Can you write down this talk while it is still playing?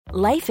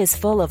Life is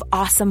full of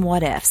awesome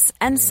what-ifs,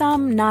 and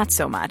some not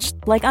so much,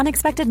 like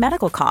unexpected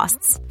medical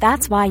costs.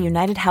 That's why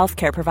United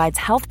Healthcare provides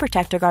Health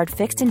Protector Guard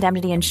fixed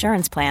indemnity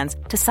insurance plans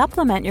to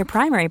supplement your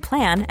primary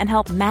plan and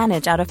help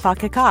manage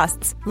out-of-pocket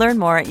costs. Learn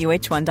more at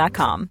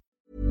uh1.com.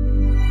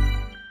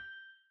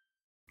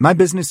 My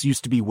business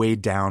used to be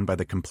weighed down by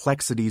the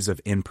complexities of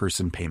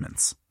in-person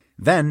payments.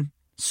 Then,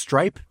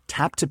 Stripe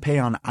Tap to Pay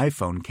on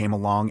iPhone came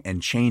along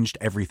and changed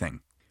everything.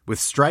 With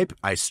Stripe,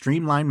 I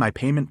streamlined my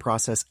payment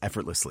process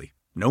effortlessly.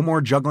 No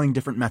more juggling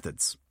different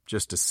methods.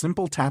 Just a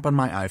simple tap on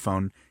my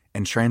iPhone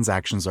and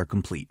transactions are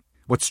complete.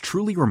 What's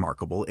truly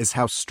remarkable is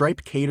how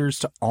Stripe caters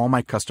to all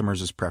my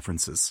customers'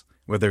 preferences.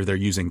 Whether they're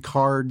using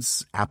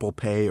cards, Apple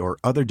Pay, or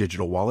other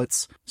digital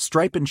wallets,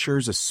 Stripe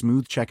ensures a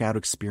smooth checkout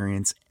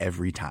experience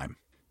every time.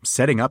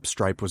 Setting up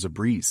Stripe was a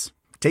breeze,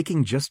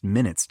 taking just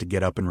minutes to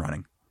get up and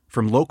running.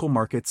 From local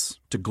markets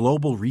to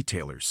global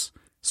retailers,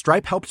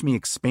 Stripe helped me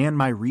expand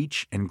my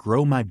reach and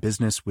grow my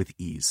business with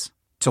ease.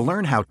 To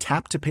learn how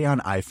Tap to Pay on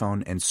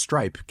iPhone and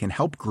Stripe can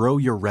help grow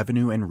your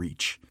revenue and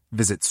reach,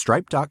 visit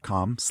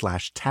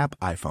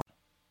stripe.com/tapiphone.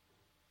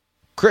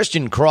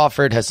 Christian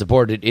Crawford has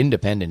supported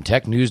independent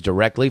tech news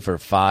directly for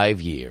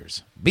 5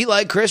 years. Be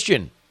like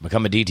Christian.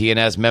 Become a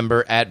DTNS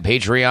member at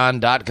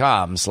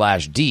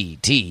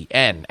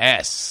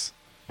patreon.com/DTNS.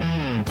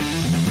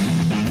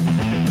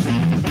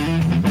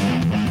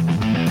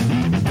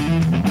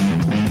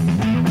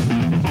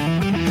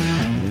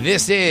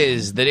 This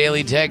is the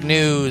Daily Tech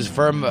News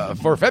for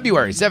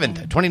February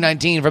 7th,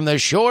 2019 from the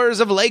shores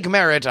of Lake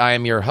Merritt. I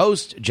am your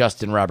host,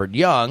 Justin Robert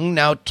Young.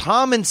 Now,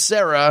 Tom and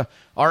Sarah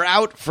are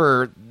out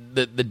for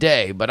the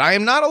day, but I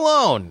am not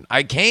alone.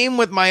 I came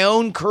with my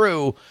own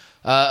crew.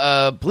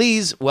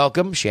 Please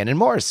welcome Shannon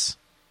Morse.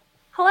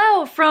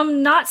 Hello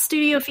from not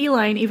Studio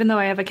Feline, even though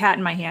I have a cat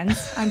in my hands.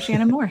 I'm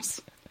Shannon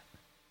Morse.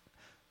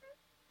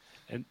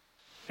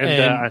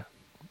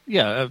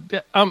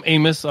 I'm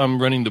Amos.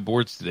 I'm running the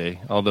boards today,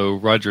 although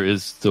Roger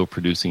is still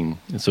producing,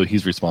 and so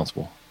he's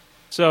responsible.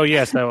 So,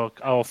 yes, I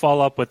will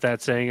follow up with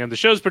that saying, I'm the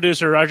show's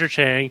producer, Roger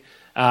Chang,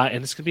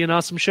 and it's going to be an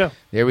awesome show.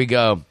 There we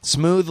go.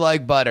 Smooth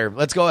like butter.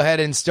 Let's go ahead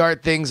and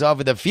start things off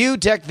with a few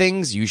tech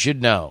things you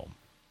should know.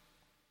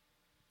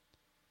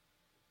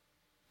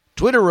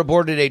 Twitter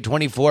reported a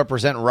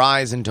 24%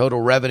 rise in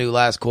total revenue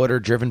last quarter,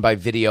 driven by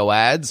video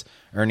ads.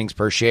 Earnings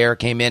per share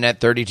came in at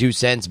 32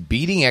 cents,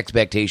 beating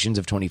expectations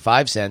of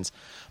 25 cents.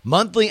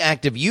 Monthly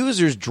active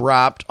users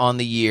dropped on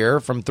the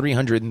year from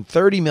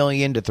 330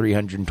 million to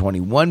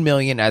 321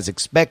 million as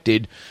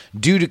expected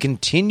due to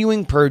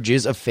continuing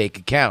purges of fake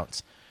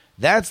accounts.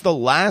 That's the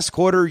last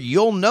quarter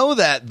you'll know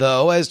that,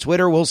 though, as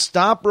Twitter will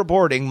stop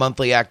reporting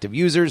monthly active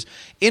users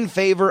in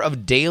favor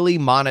of daily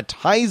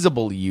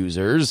monetizable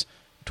users.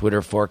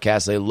 Twitter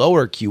forecasts a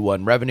lower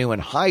Q1 revenue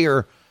and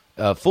higher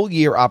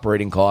full-year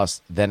operating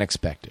costs than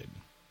expected.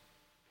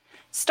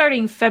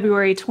 Starting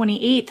February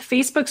 28th,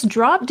 Facebook's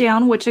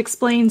drop-down, which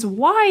explains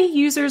why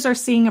users are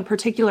seeing a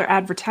particular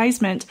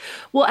advertisement,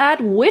 will add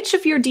which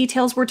of your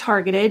details were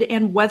targeted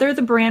and whether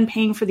the brand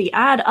paying for the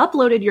ad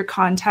uploaded your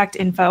contact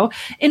info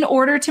in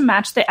order to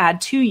match the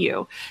ad to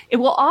you. It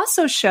will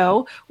also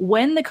show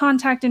when the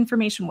contact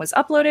information was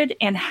uploaded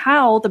and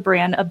how the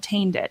brand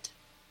obtained it.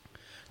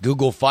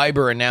 Google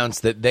Fiber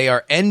announced that they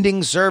are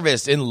ending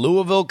service in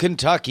Louisville,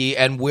 Kentucky,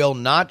 and will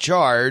not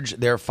charge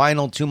their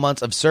final 2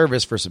 months of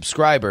service for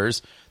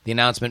subscribers. The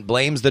announcement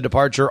blames the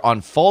departure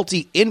on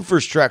faulty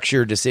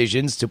infrastructure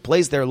decisions to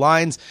place their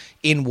lines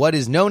in what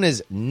is known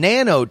as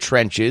nano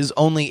trenches,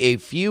 only a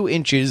few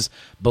inches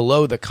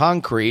below the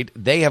concrete.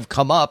 They have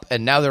come up,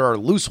 and now there are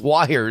loose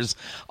wires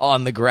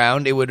on the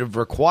ground. It would have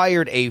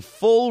required a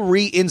full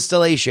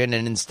reinstallation,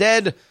 and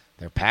instead,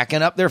 they're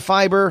packing up their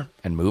fiber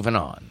and moving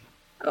on.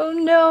 Oh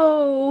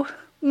no!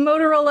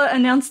 Motorola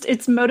announced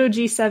its Moto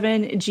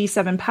G7,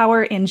 G7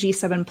 Power, and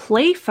G7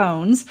 Play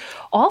phones,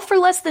 all for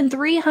less than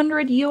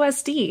 $300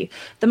 USD.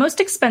 The most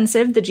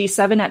expensive, the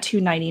G7 at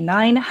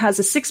 $299, has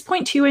a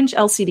 6.2-inch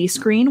LCD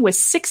screen with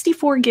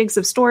 64 gigs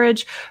of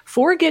storage,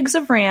 4 gigs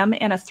of RAM,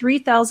 and a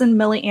 3,000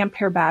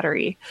 milliampere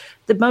battery.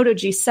 The Moto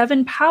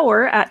G7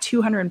 Power at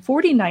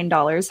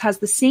 $249 has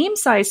the same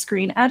size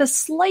screen at a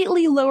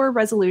slightly lower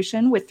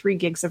resolution with 3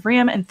 gigs of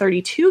RAM and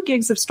 32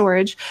 gigs of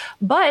storage,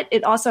 but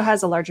it also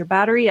has a larger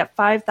battery at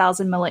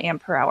 5,000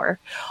 milliampere hour.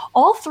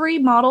 All three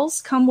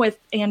models come with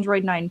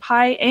Android 9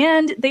 Pie,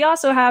 and they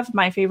also have,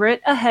 my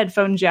favorite, a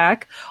headphone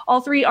jack.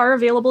 All three are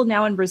available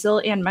now in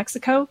Brazil and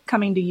Mexico,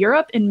 coming to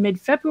Europe in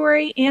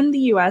mid-February and the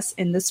US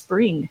in the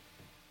spring.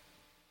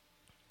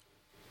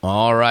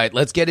 All right,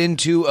 let's get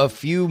into a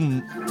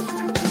few...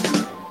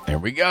 There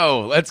we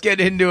go. Let's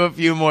get into a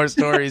few more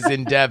stories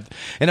in depth.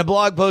 In a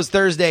blog post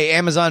Thursday,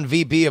 Amazon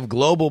VP of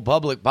Global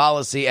Public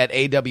Policy at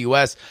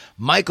AWS,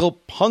 Michael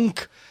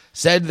Punk,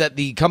 said that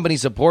the company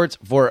supports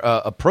for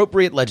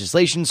appropriate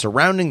legislation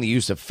surrounding the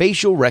use of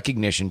facial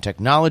recognition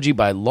technology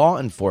by law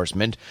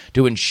enforcement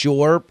to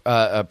ensure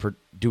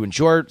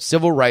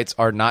civil rights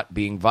are not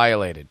being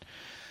violated.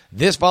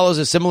 This follows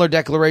a similar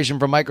declaration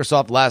from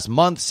Microsoft last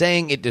month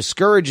saying it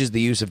discourages the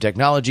use of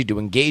technology to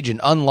engage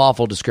in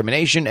unlawful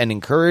discrimination and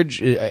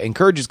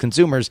encourages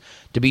consumers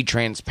to be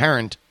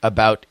transparent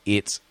about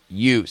its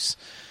use.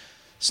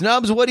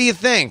 Snubs, what do you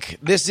think?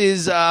 This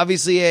is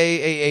obviously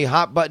a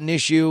hot-button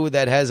issue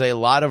that has a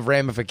lot of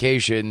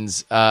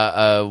ramifications.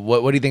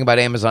 What do you think about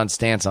Amazon's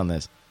stance on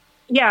this?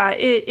 Yeah,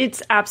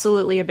 it's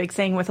absolutely a big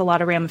thing with a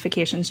lot of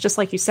ramifications, just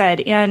like you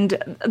said. And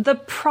the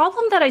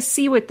problem that I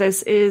see with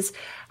this is,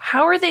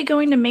 how are they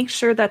going to make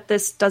sure that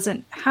this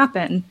doesn't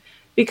happen?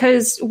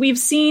 Because we've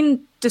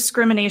seen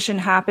discrimination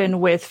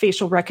happen with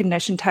facial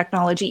recognition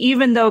technology,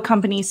 even though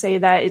companies say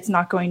that it's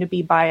not going to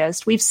be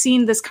biased. We've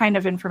seen this kind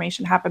of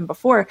information happen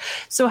before.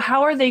 So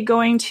how are they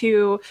going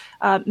to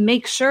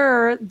make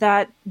sure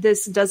that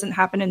this doesn't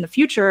happen in the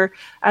future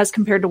as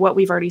compared to what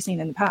we've already seen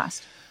in the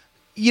past?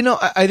 You know,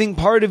 I think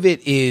part of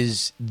it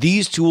is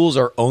these tools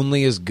are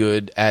only as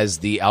good as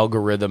the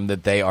algorithm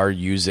that they are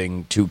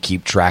using to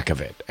keep track of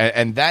it.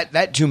 And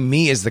that to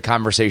me is the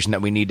conversation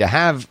that we need to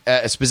have,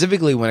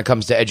 specifically when it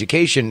comes to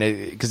education,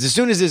 because as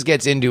soon as this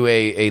gets into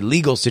a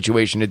legal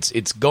situation,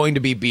 it's going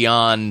to be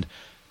beyond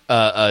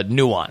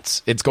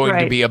nuance. It's going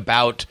to be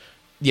about,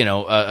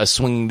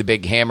 swinging the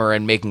big hammer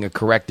and making a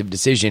corrective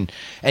decision.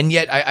 And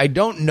yet I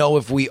don't know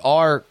if we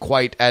are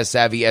quite as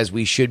savvy as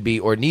we should be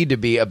or need to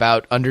be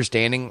about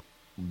understanding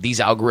these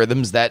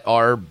algorithms that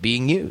are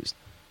being used.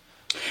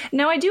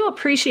 Now, I do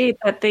appreciate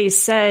that they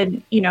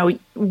said,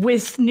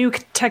 with new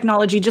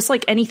technology, just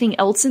like anything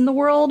else in the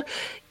world,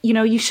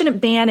 you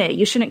shouldn't ban it.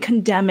 You shouldn't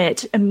condemn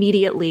it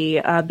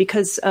immediately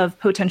because of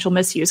potential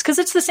misuse. Because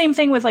it's the same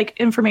thing with like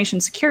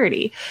information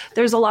security.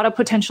 There's a lot of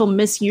potential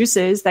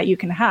misuses that you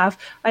can have.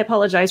 I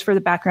apologize for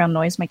the background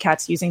noise. My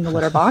cat's using the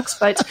litter box,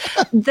 but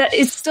that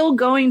is still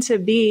going to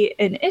be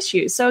an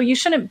issue. So you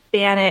shouldn't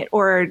ban it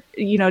or,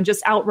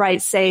 just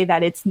outright say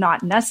that it's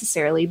not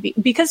necessarily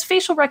because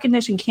facial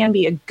recognition can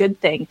be a good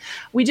thing.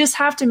 We just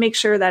have to make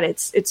sure that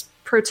it's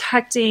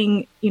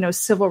protecting,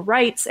 civil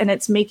rights, and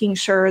it's making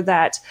sure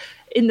that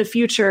in the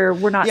future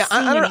we're not. Yeah,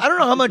 I don't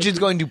know how much it's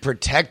going to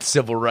protect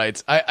civil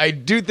rights. I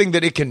do think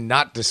that it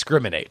cannot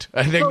discriminate.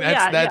 I think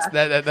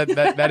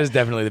that is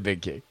definitely the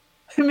big key.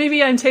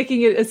 Maybe I'm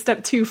taking it a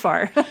step too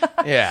far.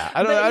 Yeah,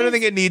 I don't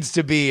think it needs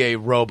to be a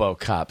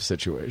RoboCop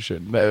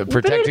situation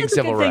protecting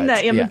civil rights.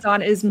 That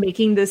Amazon is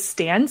making this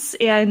stance,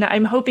 and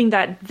I'm hoping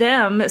that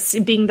them,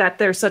 being that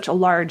they're such a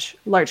large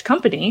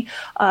company,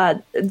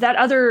 that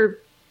other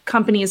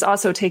companies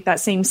also take that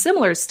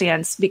similar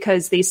stance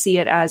because they see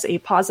it as a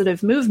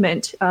positive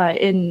movement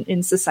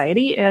in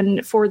society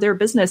and for their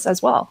business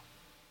as well.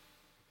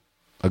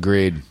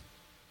 Agreed.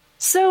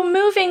 So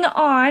moving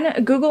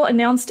on, Google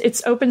announced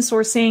it's open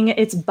sourcing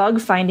its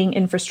bug finding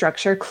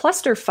infrastructure,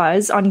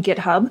 ClusterFuzz, on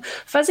GitHub.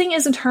 Fuzzing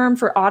is a term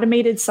for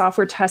automated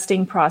software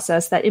testing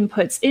process that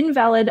inputs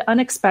invalid,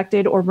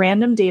 unexpected, or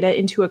random data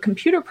into a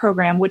computer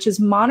program, which is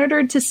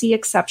monitored to see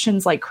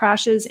exceptions like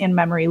crashes and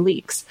memory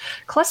leaks.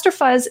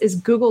 ClusterFuzz is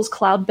Google's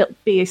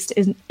cloud-based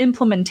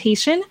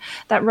implementation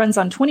that runs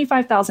on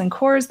 25,000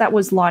 cores that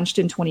was launched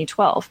in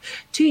 2012.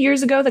 2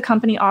 years ago, the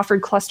company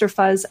offered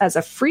ClusterFuzz as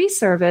a free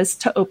service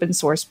to open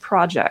source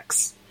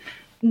projects.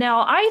 Now,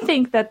 I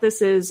think that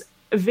this is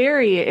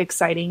very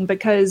exciting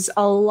because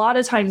a lot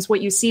of times what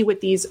you see with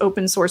these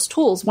open source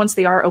tools, once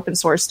they are open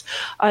sourced,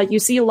 you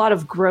see a lot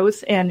of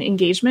growth and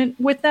engagement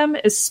with them,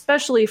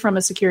 especially from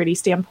a security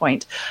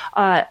standpoint.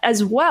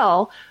 As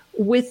well,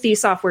 with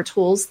these software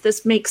tools,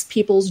 this makes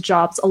people's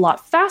jobs a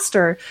lot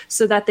faster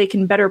so that they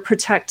can better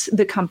protect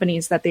the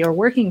companies that they are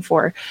working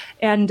for.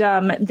 And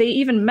they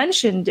even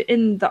mentioned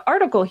in the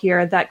article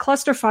here that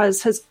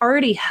ClusterFuzz has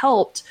already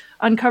helped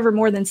uncover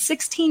more than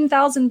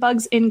 16,000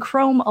 bugs in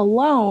Chrome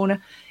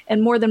alone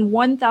and more than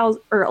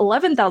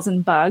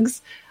 11,000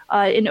 bugs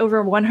in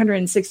over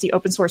 160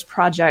 open source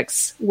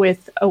projects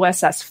with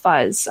OSS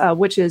Fuzz,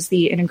 which is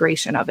the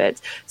integration of it.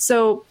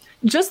 So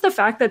just the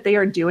fact that they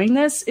are doing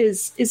this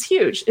is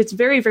huge. It's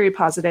very, very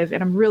positive,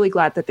 and I'm really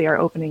glad that they are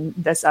opening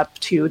this up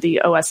to the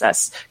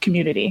OSS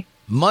community.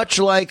 Much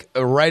like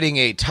writing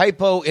a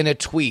typo in a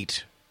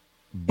tweet,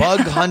 bug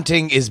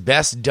hunting is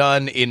best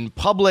done in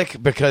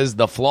public because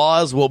the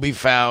flaws will be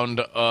found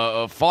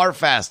far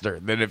faster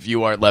than if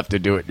you are left to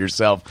do it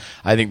yourself.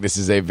 I think this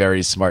is a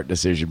very smart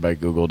decision by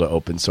Google to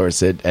open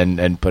source it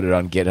and put it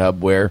on GitHub,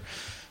 where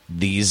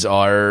these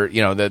are,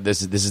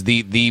 this is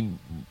the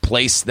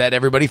place that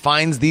everybody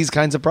finds these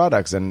kinds of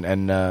products, and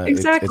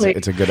exactly.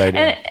 It's a good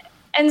idea.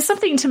 And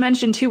something to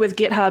mention, too, with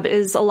GitHub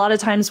is a lot of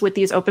times with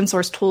these open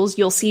source tools,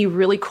 you'll see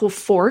really cool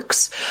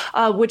forks,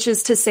 which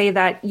is to say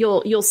that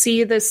you'll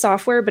see this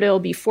software, but it'll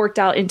be forked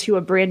out into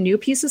a brand new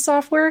piece of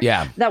software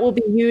that will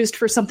be used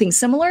for something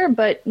similar,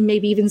 but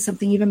maybe even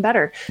something even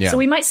better. Yeah. So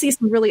we might see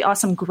some really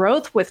awesome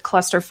growth with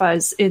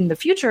ClusterFuzz in the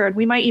future, and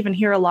we might even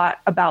hear a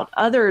lot about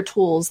other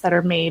tools that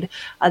are made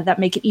that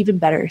make it even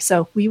better.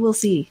 So we will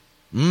see.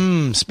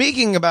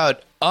 Speaking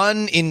about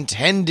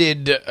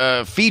unintended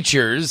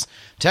features,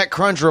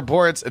 TechCrunch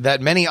reports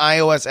that many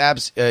iOS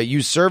apps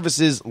use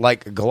services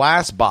like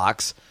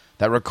Glassbox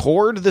that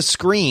record the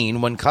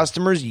screen when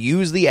customers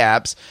use the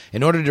apps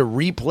in order to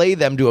replay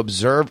them to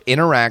observe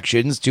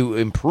interactions to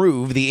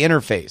improve the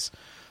interface.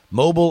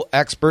 Mobile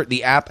expert,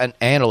 the app and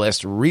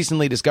analyst,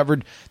 recently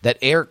discovered that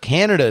Air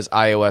Canada's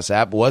iOS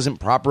app wasn't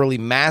properly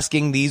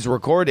masking these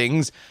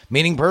recordings,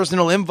 meaning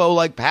personal info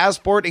like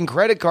passport and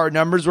credit card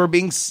numbers were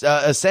being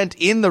sent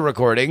in the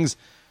recordings.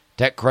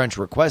 TechCrunch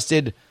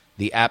requested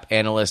the app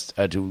analyst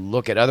to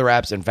look at other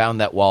apps and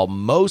found that while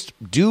most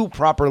do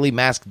properly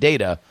mask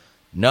data,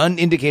 none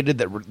indicated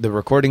that the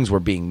recordings were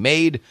being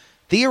made.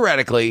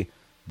 Theoretically,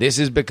 this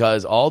is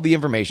because all the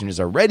information is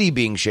already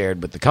being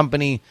shared with the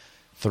company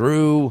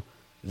through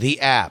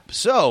the app.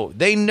 So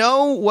they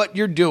know what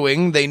you're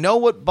doing. They know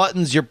what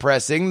buttons you're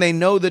pressing. They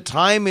know the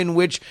time in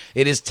which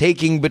it is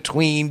taking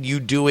between you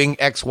doing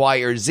X, Y,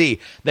 or Z.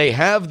 They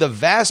have the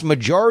vast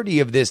majority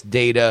of this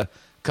data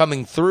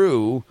coming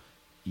through,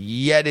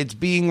 yet it's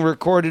being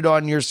recorded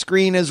on your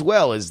screen as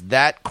well. Is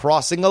that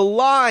crossing a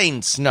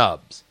line,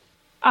 Snubs?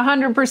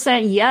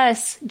 100%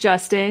 yes,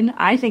 Justin.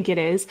 I think it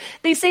is.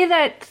 They say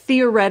that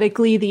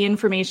theoretically the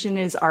information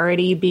is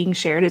already being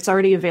shared. It's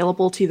already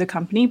available to the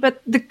company,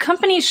 but the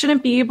company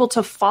shouldn't be able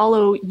to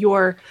follow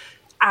your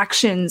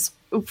actions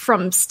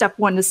from step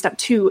 1 to step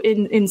 2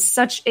 in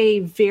such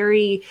a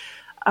very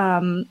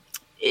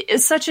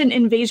such an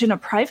invasion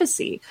of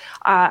privacy.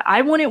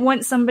 I wouldn't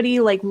want somebody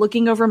like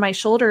looking over my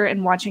shoulder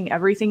and watching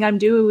everything I'm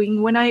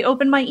doing when I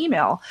open my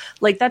email.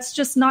 Like, that's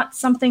just not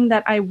something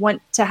that I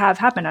want to have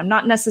happen. I'm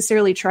not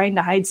necessarily trying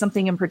to hide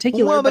something in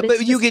particular. Well,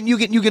 but you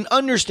can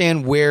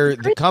understand where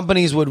the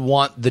companies would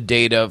want the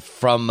data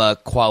from a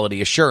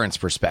quality assurance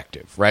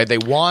perspective, right? They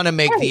want to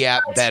make the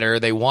app better.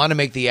 They want to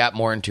make the app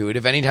more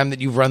intuitive. Anytime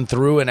that you've run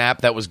through an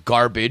app that was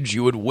garbage,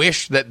 you would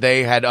wish that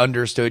they had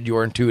understood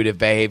your intuitive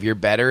behavior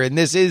better. And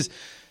this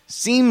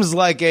seems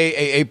like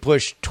a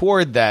push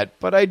toward that,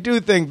 but I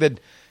do think that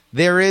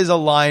there is a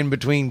line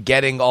between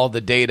getting all the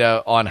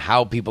data on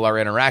how people are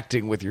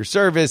interacting with your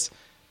service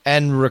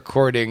and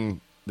recording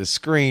the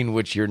screen,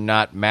 which you're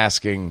not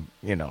masking,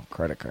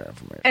 credit card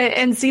information.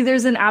 And see,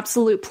 there's an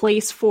absolute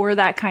place for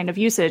that kind of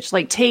usage.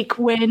 Like, take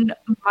when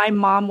my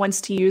mom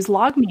wants to use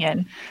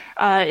LogMeIn,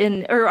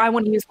 or I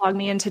want to use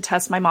LogMeIn to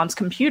test my mom's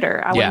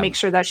computer. I want to make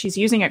sure that she's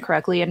using it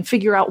correctly and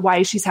figure out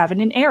why she's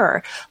having an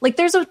error. Like,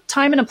 there's a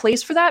time and a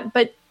place for that.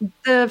 But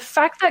the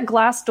fact that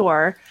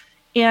Glassdoor,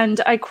 and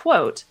I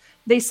quote,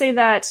 they say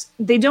that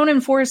they don't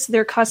enforce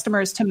their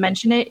customers to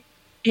mention it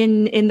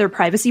in their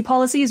privacy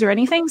policies or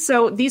anything.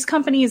 So these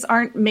companies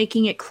aren't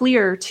making it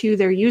clear to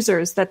their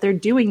users that they're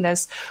doing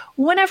this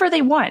whenever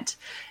they want.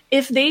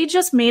 If they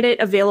just made it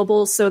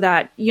available so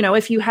that,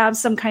 if you have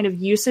some kind of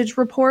usage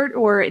report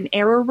or an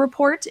error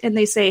report and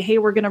they say, hey,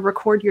 we're going to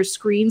record your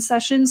screen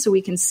session so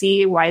we can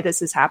see why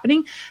this is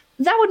happening,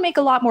 that would make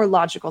a lot more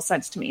logical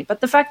sense to me.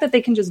 But the fact that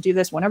they can just do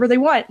this whenever they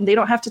want and they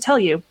don't have to tell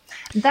you,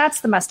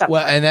 that's the messed up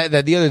part. And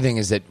that the other thing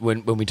is that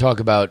when we talk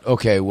about,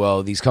 okay,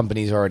 well, these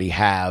companies already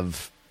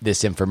have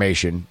this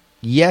information.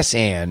 Yes,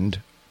 and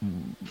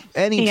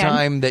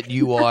anytime that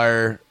you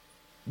are,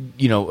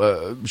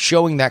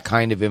 showing that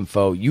kind of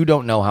info, you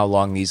don't know how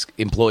long these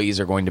employees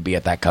are going to be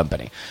at that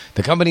company.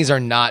 The companies are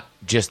not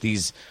just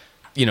these,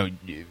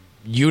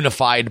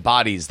 unified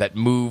bodies that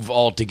move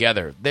all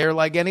together. They're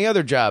like any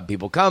other job.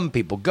 People come,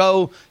 people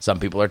go. Some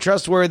people are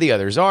trustworthy,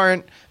 others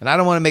aren't. And I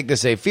don't want to make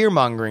this a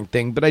fear-mongering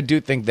thing, but I do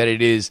think that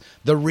it is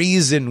the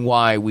reason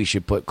why we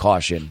should put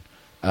caution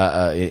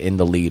in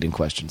the lead in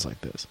questions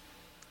like this.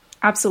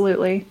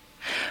 Absolutely.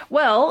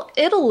 Well,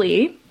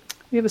 Italy,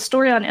 we have a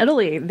story on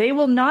Italy. They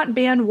will not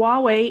ban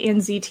Huawei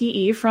and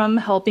ZTE from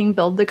helping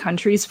build the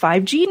country's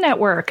 5G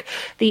network,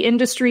 the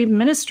industry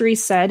ministry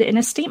said in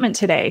a statement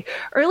today.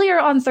 Earlier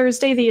on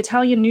Thursday, the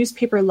Italian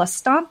newspaper La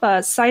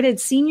Stampa cited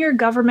senior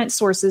government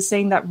sources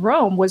saying that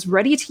Rome was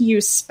ready to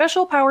use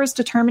special powers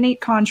to terminate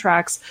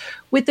contracts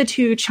with the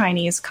two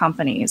Chinese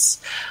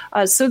companies.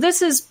 So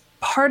this is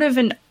part of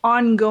an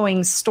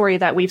ongoing story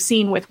that we've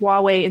seen with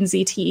Huawei and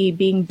ZTE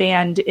being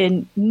banned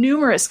in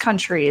numerous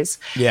countries.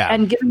 Yeah.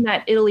 And given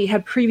that Italy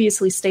had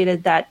previously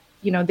stated that,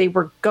 they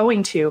were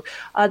going to,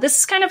 this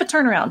is kind of a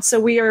turnaround. So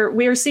we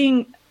are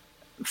seeing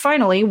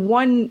finally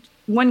one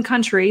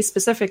country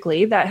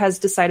specifically that has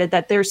decided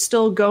that they're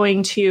still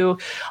going to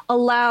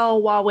allow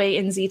Huawei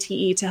and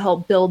ZTE to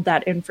help build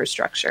that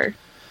infrastructure.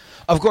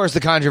 Of course, the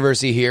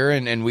controversy here,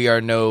 and we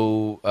are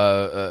no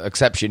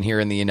exception here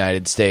in the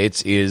United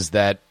States, is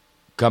that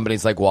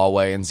companies like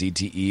Huawei and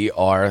ZTE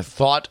are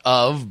thought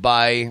of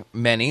by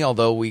many,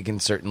 although we can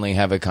certainly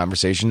have a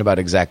conversation about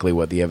exactly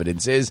what the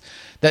evidence is,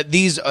 that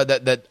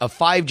that a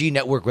 5G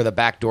network with a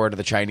backdoor to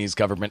the Chinese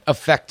government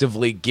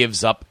effectively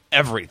gives up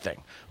everything.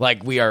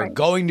 Like, we are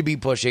going to be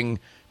pushing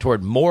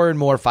toward more and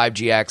more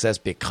 5G access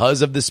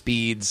because of the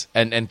speeds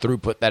and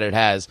throughput that it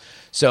has.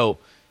 So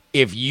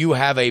if you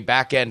have a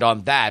back end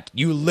on that,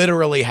 you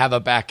literally have a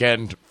back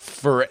end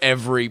for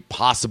every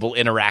possible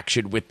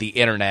interaction with the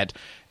internet.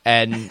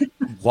 And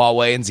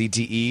Huawei and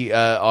ZTE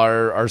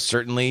are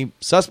certainly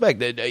suspect,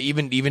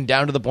 even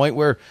down to the point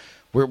where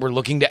we're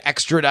looking to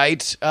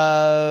extradite,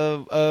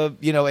 a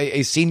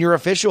senior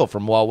official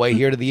from Huawei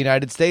here to the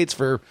United States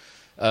for,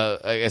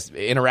 I guess,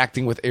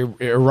 interacting with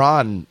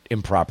Iran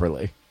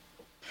improperly.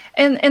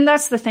 And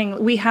that's the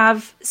thing. We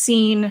have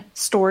seen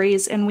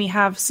stories, and we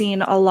have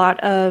seen a lot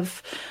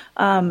of,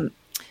 I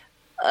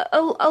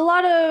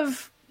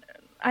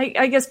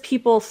guess,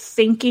 people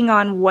thinking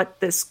on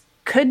what this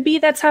could be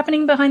that's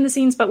happening behind the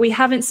scenes, but we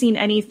haven't seen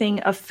anything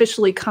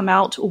officially come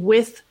out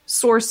with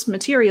source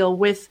material,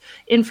 with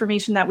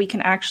information that we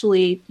can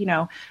actually,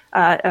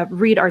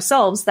 read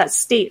ourselves that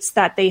states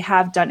that they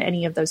have done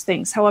any of those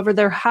things. However,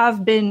 there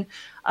have been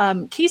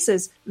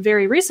cases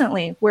very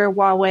recently where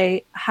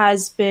Huawei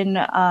has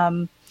been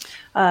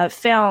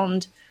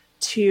found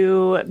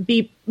to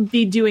be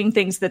doing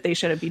things that they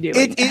shouldn't be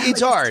doing.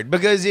 It's hard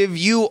because if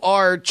you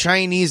are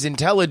Chinese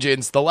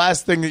intelligence, the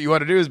last thing that you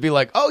want to do is be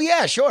like, oh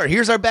yeah, sure,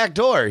 here's our back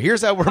door.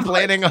 Here's how we're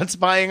planning on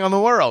spying on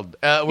the world.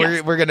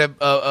 We're going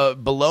to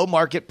below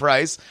market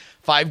price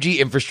 5G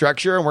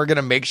infrastructure, and we're going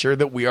to make sure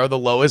that we are the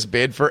lowest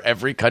bid for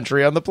every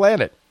country on the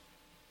planet.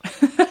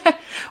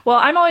 Well,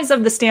 I'm always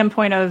of the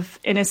standpoint of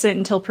innocent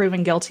until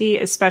proven guilty,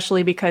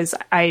 especially because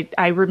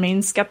I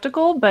remain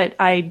skeptical, but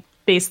I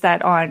base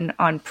that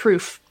on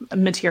proof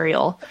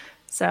material.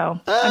 So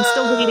I'm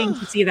still waiting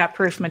to see that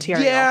proof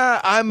material.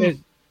 Yeah,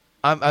 I'm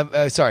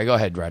sorry. Go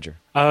ahead, Roger.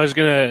 I was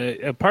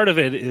gonna. Part of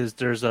it is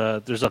there's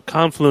a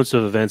confluence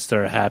of events that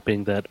are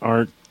happening that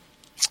are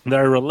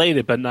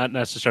related, but not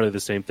necessarily the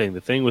same thing.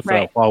 The thing with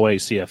the Huawei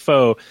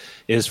CFO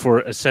is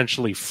for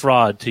essentially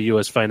fraud to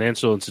U.S.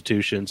 financial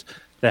institutions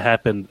that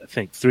happened, I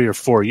think, 3 or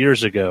 4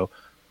 years ago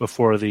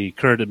before the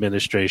current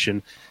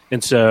administration,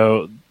 and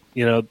so.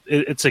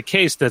 It's a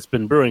case that's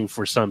been brewing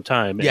for some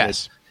time.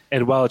 Yes.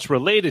 And while it's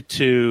related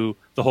to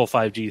the whole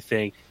 5G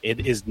thing,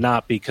 it is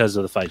not because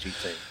of the 5G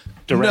thing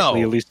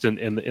directly, at least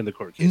in the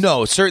court case.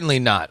 No, certainly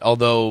not.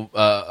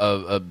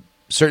 Although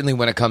certainly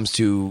when it comes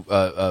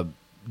to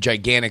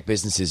gigantic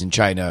businesses in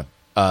China,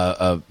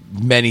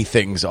 many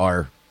things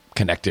are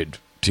connected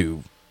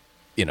to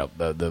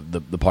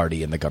the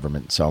party and the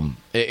government. So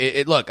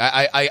look,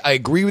 I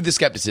agree with the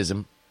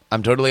skepticism.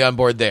 I'm totally on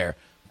board there,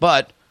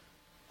 but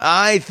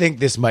I think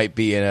this might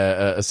be in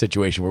a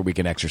situation where we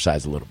can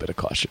exercise a little bit of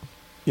caution,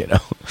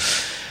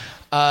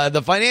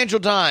 The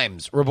Financial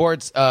Times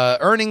reports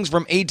earnings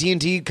from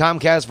AT&T,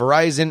 Comcast,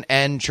 Verizon,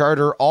 and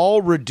Charter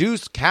all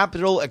reduced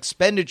capital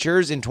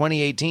expenditures in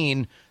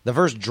 2018, the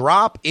first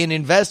drop in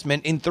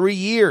investment in 3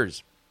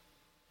 years.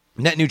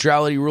 Net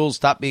neutrality rules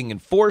stopped being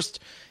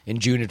enforced in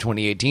June of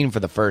 2018 for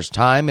the first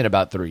time in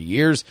about 3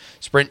 years.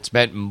 Sprint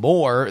spent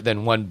more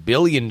than $1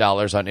 billion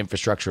on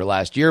infrastructure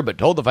last year, but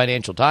told the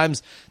Financial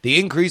Times the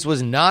increase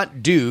was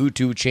not due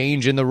to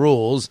change in the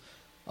rules.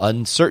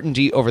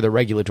 Uncertainty over the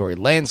regulatory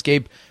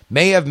landscape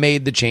may have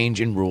made the change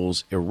in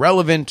rules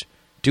irrelevant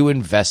to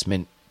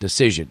investment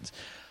decisions.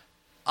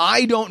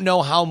 I don't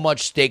know how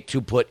much stake to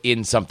put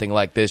in something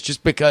like this,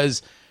 just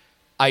because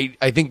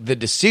I think the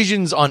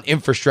decisions on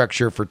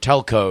infrastructure for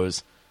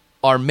telcos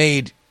are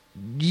made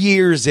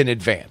years in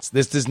advance.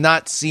 This does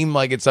not seem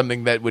like it's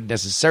something that would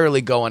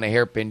necessarily go on a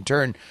hairpin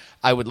turn.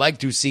 I would like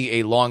to see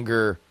a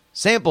longer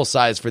sample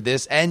size for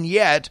this, and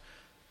yet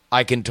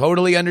I can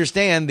totally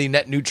understand the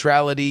net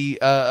neutrality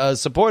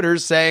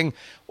supporters saying,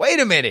 wait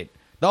a minute,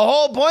 the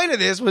whole point of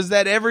this was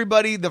that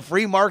everybody, the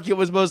free market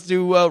was supposed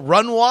to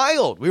run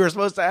wild. We were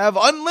supposed to have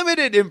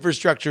unlimited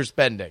infrastructure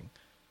spending.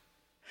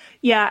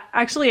 Yeah,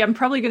 actually, I'm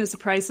probably going to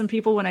surprise some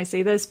people when I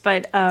say this,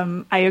 but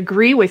I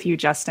agree with you,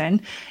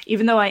 Justin.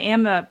 Even though I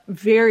am a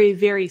very,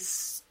 very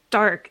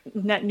stark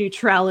net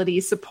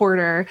neutrality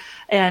supporter,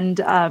 and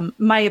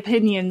my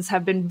opinions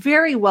have been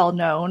very well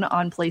known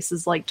on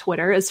places like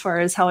Twitter as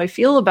far as how I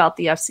feel about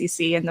the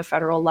FCC and the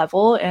federal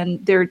level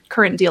and their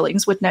current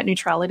dealings with net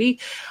neutrality,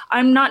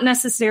 I'm not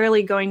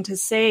necessarily going to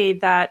say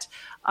that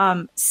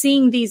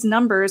seeing these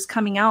numbers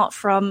coming out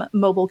from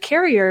mobile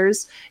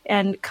carriers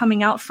and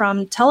coming out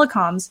from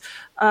telecoms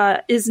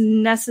is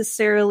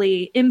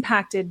necessarily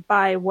impacted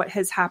by what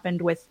has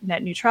happened with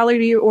net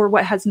neutrality or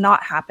what has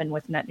not happened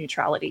with net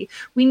neutrality.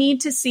 We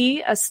need to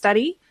see a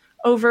study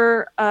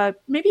over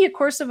maybe a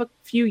course of a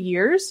few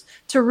years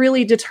to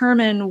really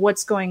determine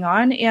what's going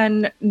on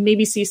and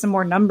maybe see some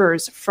more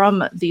numbers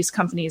from these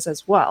companies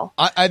as well.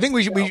 I think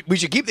we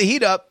should keep the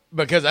heat up,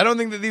 because I don't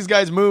think that these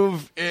guys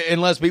move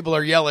unless people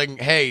are yelling,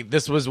 hey,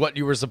 this was what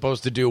you were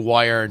supposed to do.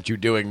 Why aren't you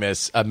doing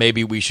this?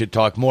 Maybe we should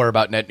talk more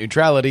about net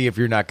neutrality if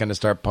you're not going to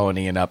start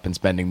ponying up and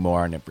spending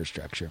more on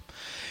infrastructure.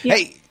 Yeah.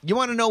 Hey, you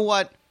want to know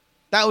what?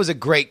 That was a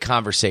great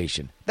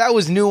conversation. That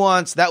was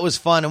nuanced. That was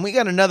fun. And we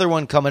got another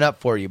one coming up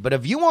for you. But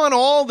if you want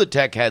all the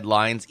tech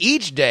headlines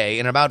each day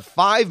in about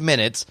 5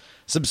 minutes,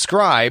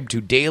 subscribe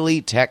to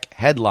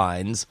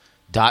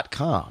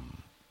dailytechheadlines.com.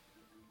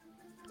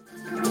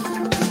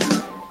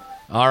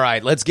 All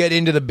right, let's get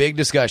into the big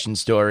discussion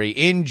story.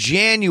 In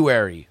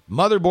January,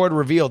 Motherboard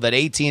revealed that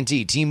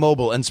AT&T,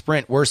 T-Mobile, and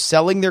Sprint were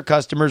selling their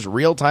customers'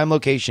 real-time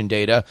location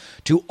data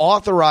to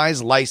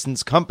authorized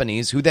licensed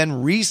companies who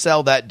then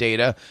resell that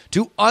data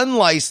to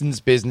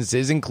unlicensed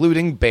businesses,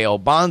 including bail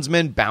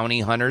bondsmen, bounty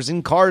hunters,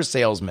 and car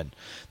salesmen.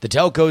 The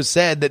telcos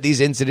said that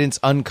these incidents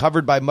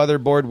uncovered by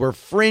Motherboard were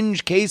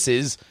fringe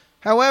cases.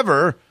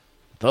 However,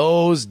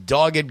 those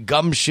dogged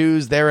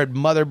gumshoes there at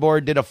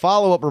Motherboard did a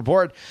follow-up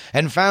report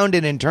and found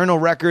in internal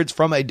records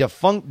from a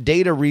defunct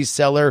data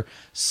reseller,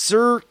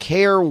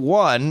 Surcare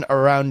One,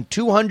 around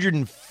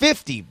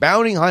 250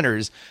 bounty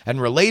hunters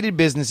and related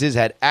businesses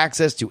had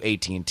access to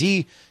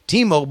AT&T,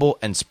 T-Mobile,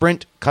 and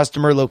Sprint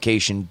customer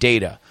location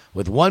data,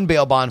 with one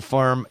bail bond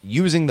firm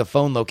using the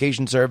phone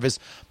location service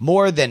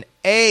more than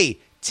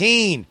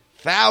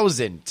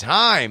 18,000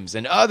 times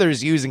and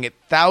others using it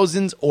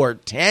thousands or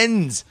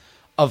tens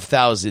of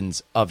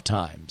thousands of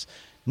times.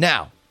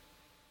 Now,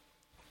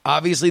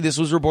 obviously this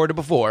was reported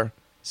before.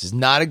 This is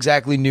not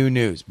exactly new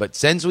news, but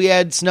since we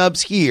had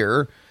Snubs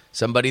here,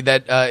 somebody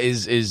that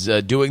is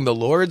doing the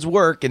Lord's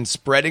work and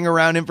spreading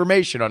around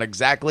information on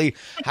exactly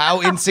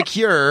how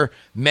insecure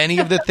many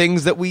of the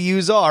things that we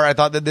use are, I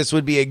thought that this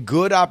would be a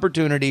good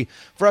opportunity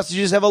for us to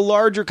just have a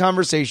larger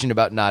conversation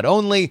about not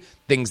only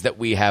things that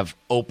we have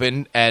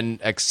open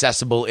and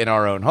accessible in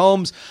our own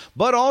homes,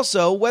 but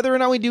also whether or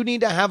not we do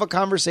need to have a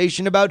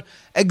conversation about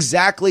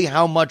exactly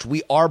how much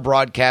we are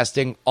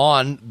broadcasting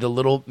on the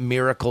little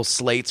miracle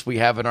slates we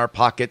have in our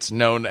pockets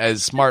known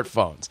as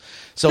smartphones.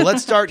 So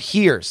let's start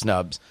here,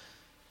 Snubs.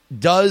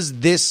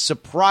 Does this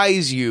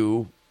surprise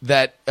you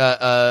that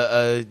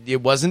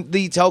it wasn't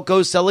the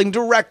telco selling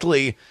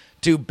directly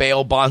to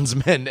bail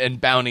bondsmen and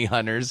bounty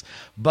hunters,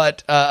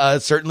 but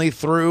certainly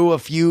through a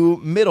few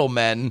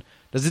middlemen?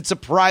 Does it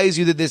surprise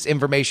you that this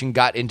information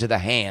got into the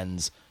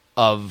hands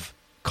of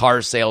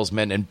car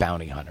salesmen and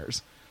bounty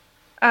hunters?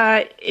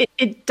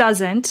 It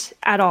doesn't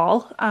at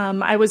all.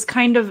 I was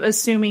kind of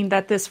assuming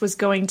that this was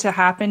going to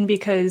happen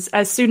because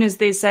as soon as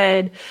they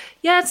said,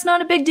 yeah, it's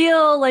not a big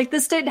deal, like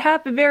this didn't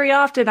happen very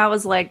often, I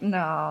was like,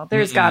 no,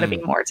 there's got to be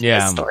more to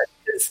this story.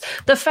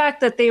 The fact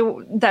that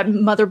that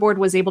Motherboard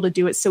was able to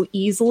do it so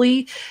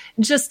easily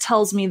just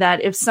tells me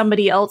that if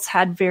somebody else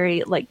had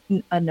very like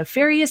a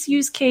nefarious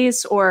use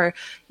case, or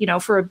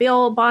for a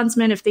bail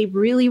bondsman, if they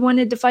really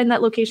wanted to find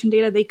that location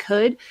data, they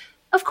could.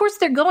 Of course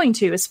they're going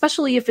to,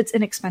 especially if it's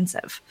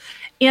inexpensive.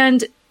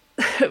 And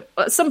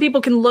some people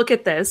can look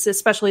at this,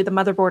 especially the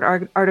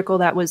Motherboard article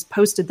that was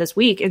posted this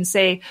week, and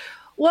say,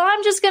 well,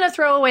 I'm just going to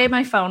throw away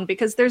my phone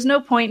because there's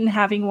no point in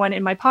having one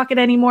in my pocket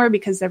anymore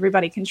because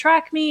everybody can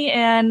track me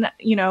and,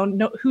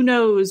 who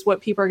knows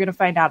what people are going to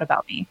find out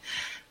about me.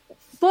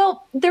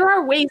 Well, there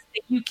are ways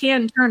that you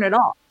can turn it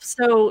off.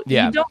 So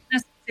you don't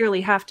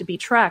necessarily have to be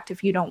tracked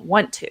if you don't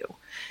want to.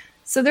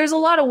 So there's a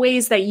lot of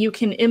ways that you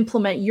can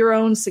implement your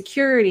own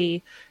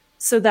security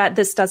so that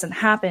this doesn't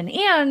happen.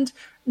 And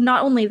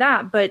not only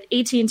that, but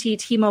AT&T,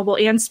 T-Mobile,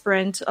 and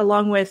Sprint,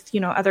 along with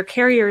other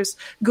carriers,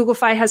 Google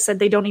Fi has said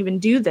they don't even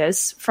do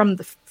this from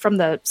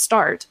the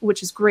start,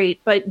 which is great.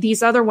 But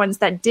these other ones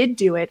that did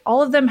do it,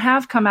 all of them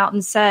have come out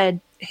and said,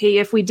 hey,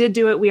 if we did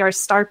do it, we are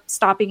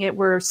stopping it.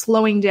 We're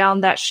slowing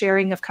down that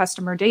sharing of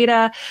customer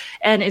data,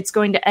 and it's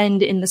going to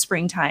end in the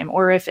springtime.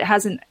 Or if it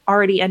hasn't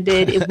already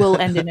ended, it will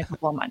end in a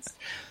couple of months.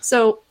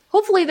 So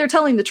hopefully they're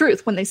telling the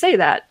truth when they say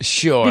that.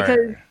 Sure.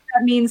 Because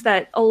that means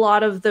that a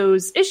lot of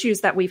those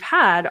issues that we've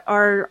had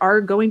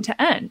are going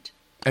to end.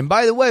 And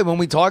by the way, when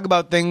we talk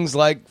about things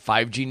like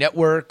 5G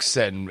networks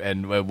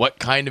and what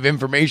kind of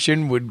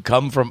information would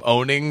come from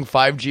owning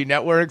 5G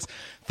networks,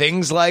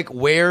 things like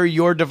where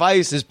your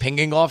device is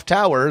pinging off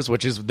towers,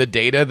 which is the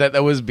data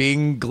that was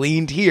being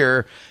gleaned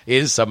here,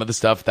 is some of the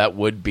stuff that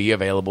would be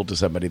available to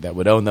somebody that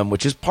would own them,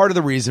 which is part of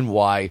the reason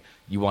why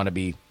you want to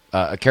be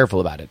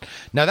careful about it.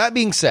 Now, that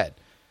being said,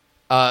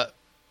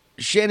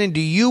 Shannon, do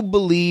you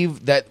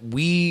believe that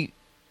we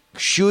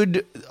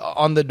should,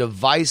 on the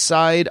device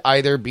side,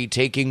 either be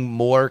taking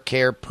more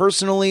care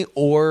personally,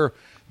 or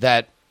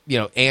that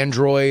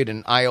Android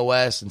and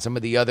iOS and some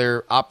of the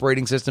other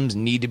operating systems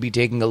need to be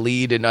taking a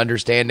lead in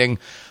understanding,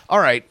 all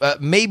right,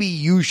 maybe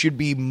you should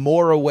be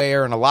more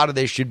aware, and a lot of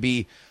this should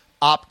be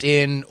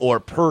opt-in or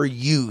per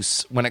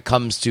use when it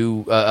comes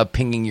to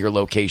pinging your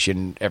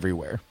location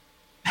everywhere?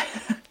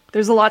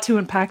 There's a lot to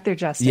unpack there,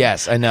 Justin.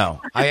 Yes, I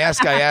know. I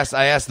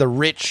ask the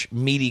rich,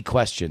 meaty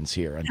questions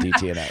here on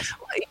DTNS.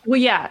 Well,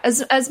 yeah.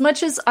 As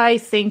much as I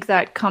think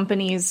that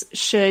companies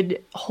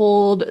should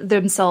hold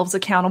themselves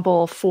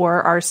accountable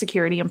for our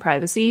security and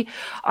privacy,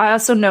 I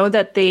also know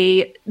that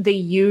they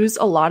use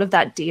a lot of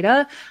that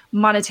data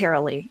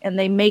monetarily, and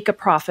they make a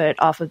profit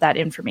off of that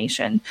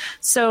information.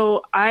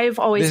 So I've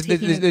always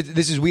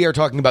we are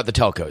talking about the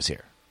telcos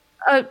here.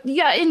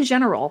 Yeah, in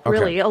general,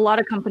 really. A lot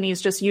of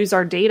companies just use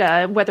our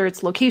data, whether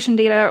it's location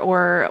data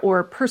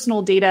or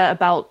personal data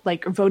about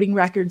like voting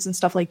records and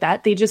stuff like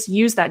that. They just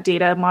use that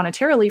data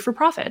monetarily for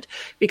profit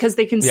because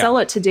they can sell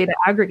it to data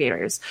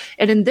aggregators.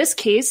 And in this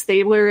case,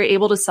 they were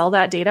able to sell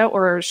that data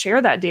or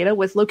share that data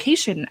with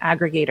location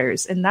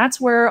aggregators. And that's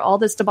where all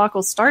this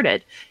debacle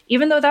started.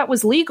 Even though that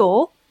was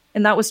legal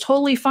and that was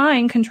totally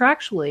fine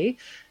contractually,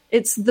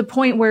 it's the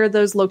point where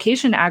those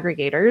location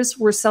aggregators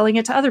were selling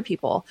it to other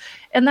people.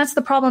 And that's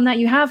the problem that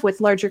you have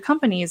with larger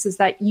companies is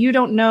that you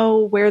don't know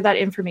where that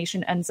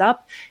information ends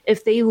up.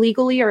 If they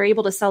legally are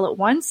able to sell it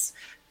once,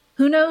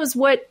 who knows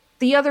what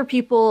the other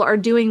people are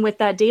doing with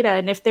that data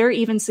and if they're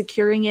even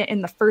securing it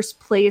in the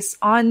first place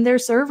on their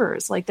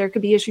servers. Like there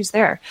could be issues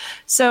there.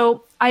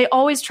 So I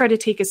always try to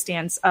take a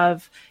stance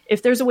of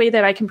if there's a way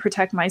that I can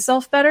protect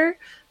myself better,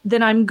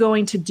 then I'm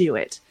going to do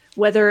it.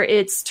 Whether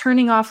it's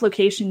turning off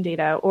location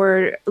data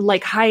or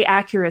like high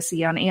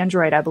accuracy on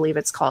Android, I believe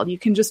it's called. You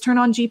can just turn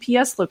on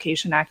GPS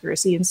location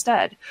accuracy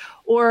instead.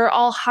 Or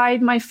I'll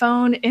hide my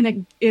phone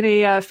in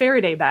a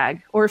Faraday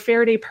bag or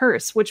Faraday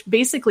purse, which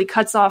basically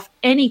cuts off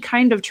any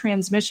kind of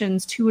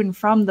transmissions to and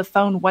from the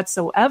phone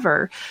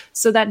whatsoever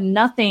so that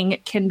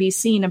nothing can be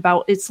seen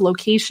about its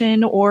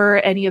location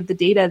or any of the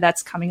data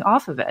that's coming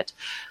off of it.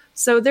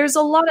 So there's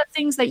a lot of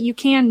things that you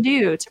can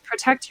do to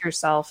protect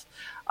yourself.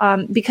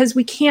 Because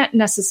we can't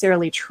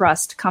necessarily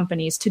trust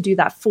companies to do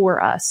that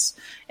for us.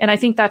 And I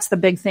think that's the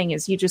big thing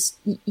is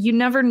you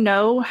never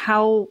know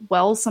how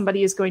well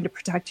somebody is going to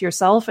protect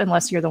yourself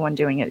unless you're the one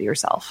doing it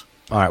yourself.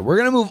 All right, we're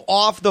going to move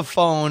off the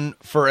phone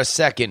for a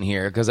second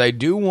here because I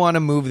do want to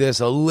move this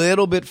a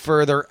little bit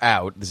further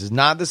out. This is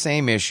not the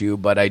same issue,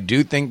 but I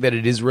do think that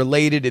it is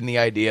related in the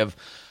idea of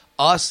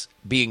us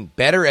being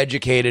better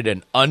educated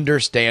and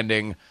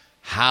understanding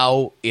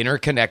how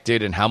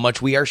interconnected and how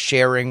much we are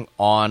sharing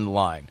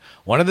online.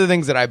 One of the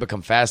things that I've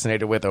become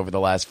fascinated with over the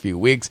last few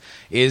weeks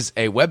is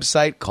a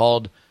website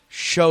called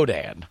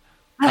Shodan,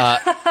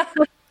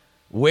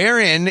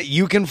 wherein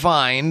you can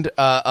find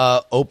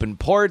open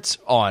ports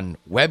on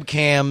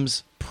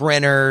webcams,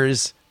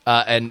 printers,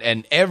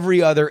 and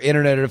every other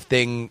Internet of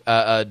Thing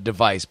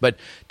device. But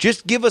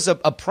just give us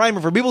a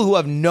primer for people who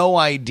have no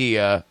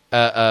idea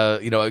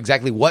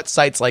exactly what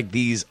sites like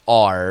these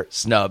are,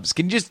 Snubs.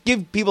 Can you just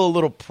give people a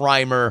little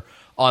primer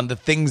on the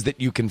things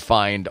that you can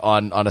find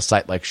on a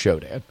site like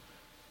Shodan?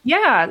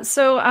 Yeah,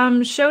 so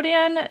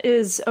Shodan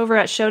is over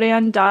at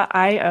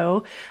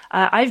shodan.io.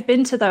 I've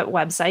been to that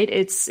website.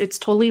 It's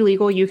totally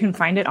legal. You can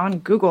find it on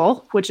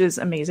Google, which is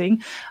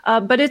amazing.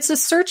 But it's a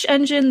search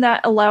engine that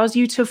allows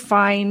you to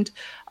find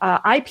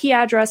IP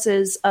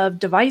addresses of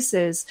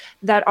devices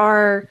that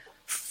are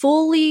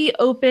fully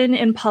open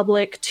and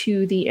public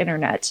to the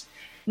internet.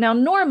 Now,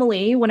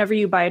 normally, whenever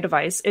you buy a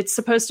device, it's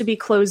supposed to be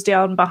closed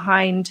down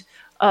behind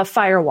a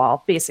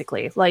firewall,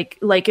 basically. Like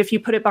if you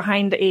put it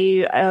behind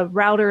a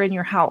router in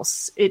your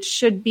house, it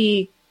should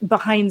be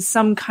behind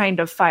some kind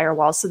of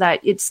firewall so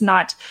that its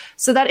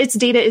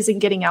data isn't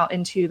getting out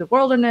into the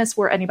wilderness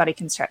where anybody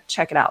can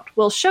check it out.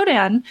 Well,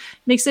 Shodan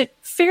makes it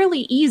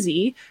fairly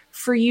easy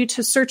for you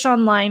to search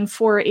online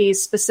for a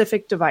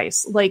specific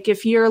device. Like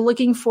if you're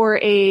looking for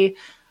a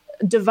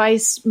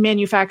device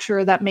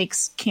manufacturer that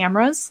makes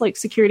cameras, like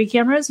security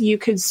cameras, you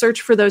could search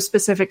for those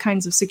specific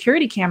kinds of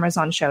security cameras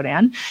on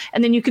Shodan,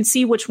 and then you could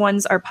see which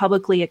ones are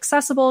publicly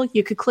accessible.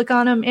 You could click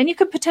on them, and you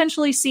could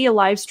potentially see a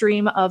live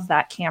stream of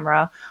that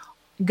camera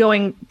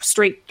going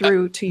straight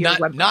through to your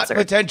web browser.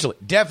 Not potentially,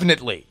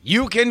 definitely.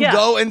 You can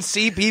go and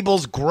see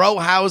people's grow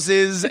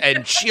houses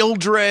and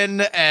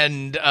children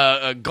and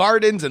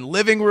gardens and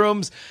living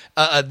rooms.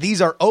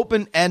 These are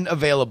open and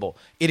available.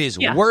 It is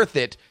worth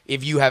it.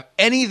 If you have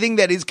anything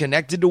that is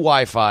connected to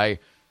Wi-Fi,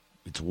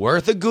 it's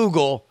worth a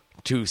Google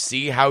to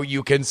see how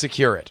you can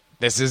secure it.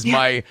 This is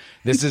my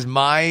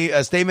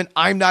statement.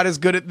 I'm not as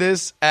good at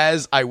this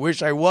as I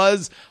wish I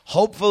was.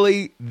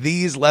 Hopefully,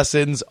 these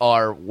lessons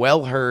are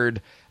well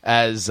heard,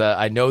 as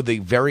I know the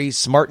very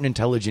smart and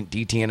intelligent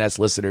DTNS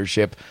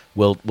listenership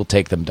will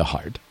take them to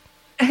heart.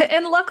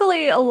 And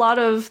luckily, a lot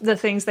of the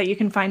things that you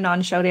can find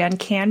on Shodan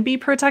can be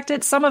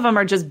protected. Some of them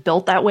are just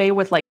built that way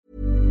with like.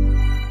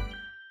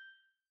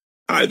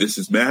 Hi, this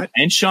is Matt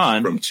and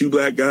Sean from Two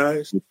Black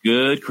Guys with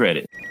Good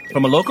Credit.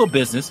 From a local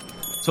business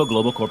to a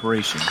global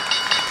corporation.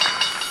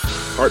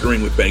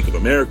 Partnering with Bank of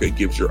America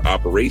gives your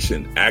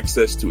operation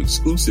access to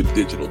exclusive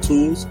digital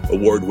tools,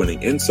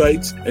 award-winning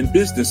insights, and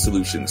business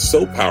solutions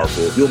so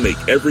powerful you'll make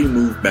every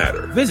move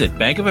matter. Visit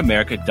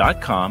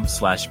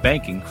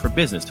bankofamerica.com/banking for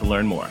business to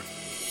learn more.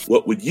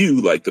 What would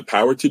you like the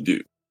power to do?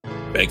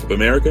 Bank of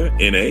America,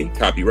 N.A.,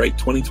 copyright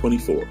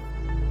 2024.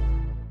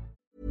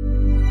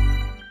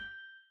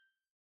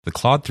 The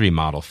Claude 3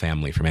 model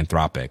family from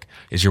Anthropic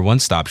is your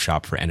one-stop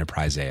shop for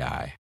enterprise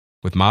AI.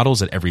 With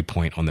models at every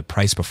point on the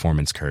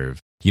price-performance curve,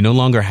 you no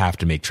longer have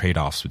to make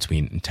trade-offs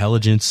between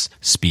intelligence,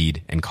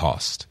 speed, and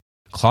cost.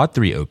 Claude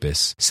 3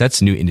 Opus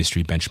sets new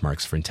industry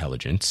benchmarks for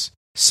intelligence.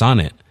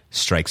 Sonnet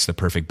strikes the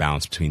perfect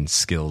balance between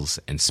skills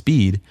and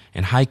speed.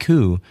 And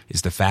Haiku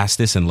is the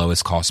fastest and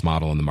lowest cost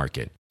model in the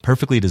market.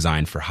 perfectly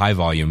designed for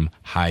high-volume,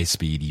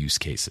 high-speed use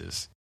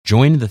cases.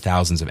 Join the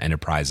thousands of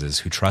enterprises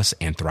who trust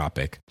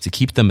Anthropic to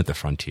keep them at the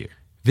frontier.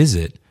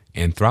 Visit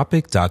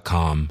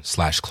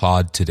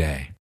anthropic.com/Claude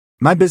today.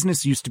 My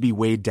business used to be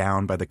weighed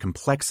down by the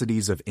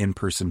complexities of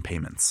in-person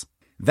payments.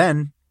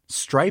 Then,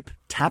 Stripe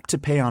Tap to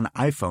Pay on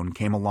iPhone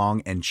came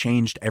along and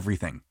changed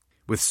everything.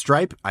 With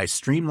Stripe, I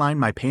streamlined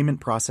my payment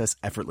process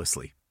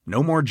effortlessly.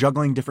 No more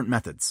juggling different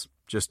methods.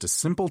 Just a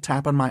simple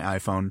tap on my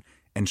iPhone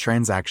and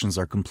transactions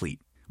are complete.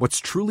 What's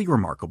truly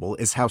remarkable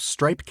is how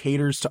Stripe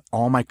caters to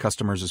all my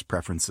customers'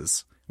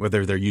 preferences.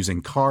 Whether they're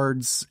using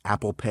cards,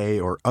 Apple Pay,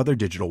 or other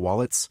digital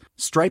wallets,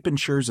 Stripe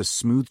ensures a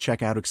smooth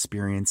checkout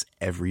experience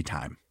every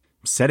time.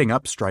 Setting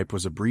up Stripe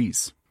was a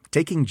breeze,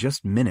 taking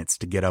just minutes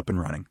to get up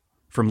and running.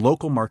 From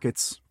local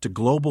markets to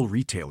global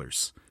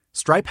retailers,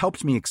 Stripe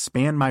helped me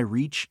expand my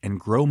reach and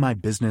grow my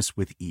business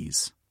with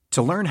ease.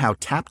 To learn how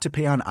Tap to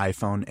Pay on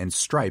iPhone and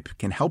Stripe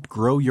can help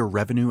grow your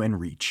revenue and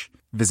reach,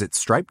 visit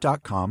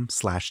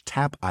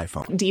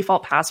stripe.com/tapiphone.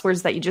 Default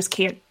passwords that you just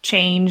can't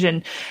change,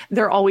 and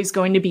they're always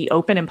going to be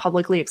open and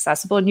publicly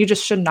accessible, and you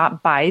just should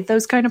not buy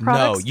those kind of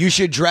products. No, you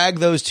should drag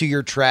those to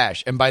your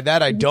trash. And by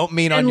that, I don't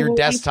mean on your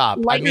desktop.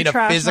 I mean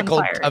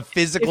a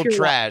physical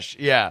trash.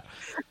 Yeah.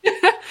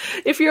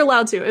 If you're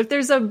allowed to. If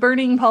there's a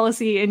burning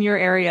policy in your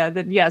area,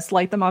 then yes,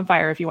 light them on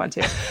fire if you want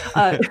to.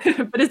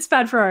 But it's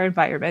bad for our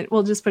environment.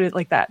 We'll just put it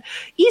like that.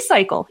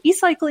 E-cycle.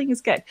 E-cycling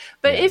is good.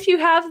 But if you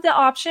have the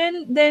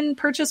option, then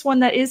purchase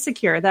one that is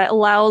secure, that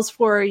allows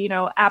for,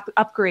 app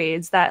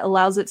upgrades, that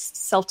allows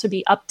itself to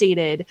be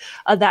updated,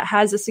 that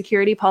has a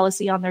security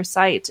policy on their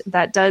site,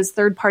 that does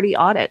third-party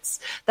audits,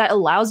 that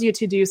allows you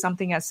to do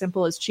something as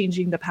simple as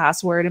changing the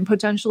password and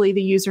potentially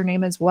the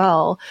username as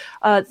well.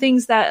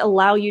 Things that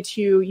allow you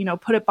to,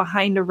 put it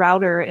behind a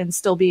router and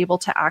still be able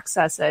to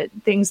access it.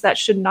 Things that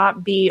should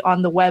not be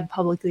on the web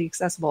publicly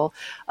accessible.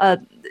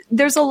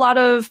 There's a lot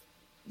of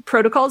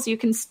protocols you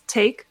can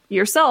take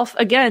yourself.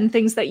 Again,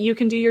 things that you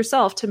can do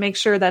yourself to make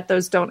sure that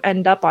those don't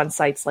end up on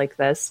sites like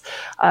this,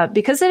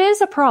 because it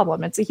is a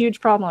problem. It's a huge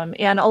problem.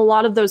 And a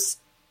lot of those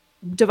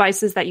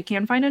devices that you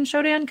can find in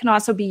Shodan can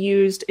also be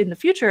used in the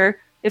future,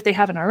 if they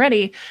haven't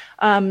already,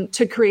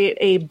 to create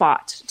a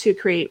bot, to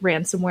create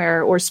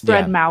ransomware or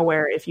spread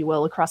malware, if you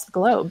will, across the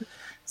globe.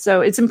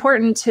 So it's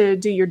important to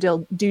do your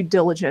due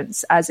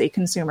diligence as a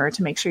consumer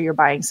to make sure you're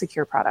buying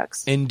secure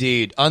products.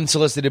 Indeed.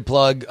 Unsolicited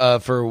plug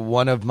for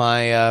one of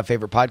my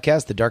favorite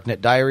podcasts, The Darknet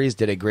Diaries,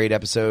 did a great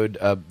episode.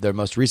 Their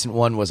most recent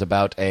one was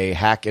about a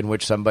hack in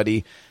which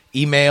somebody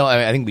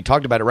I think we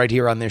talked about it right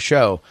here on this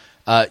show,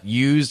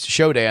 used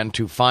Shodan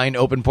to find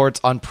open ports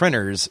on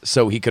printers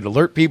so he could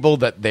alert people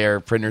that their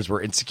printers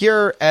were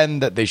insecure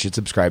and that they should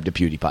subscribe to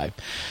PewDiePie.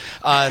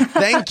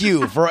 Thank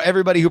you for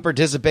everybody who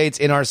participates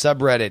in our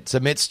subreddit.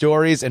 Submit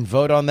stories and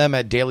vote on them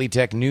at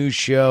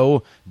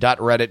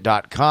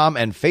dailytechnewsshow.reddit.com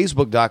and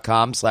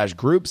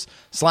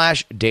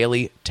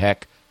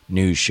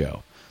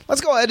facebook.com/groups/dailytechnewsshow.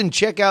 Let's go ahead and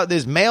check out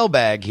this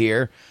mailbag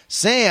here.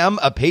 Sam,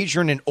 a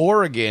patron in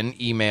Oregon,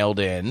 emailed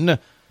in.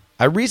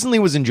 I recently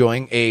was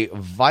enjoying a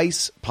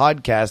Vice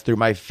podcast through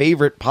my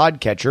favorite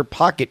podcatcher,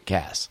 Pocket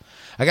Cast.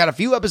 I got a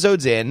few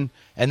episodes in,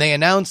 and they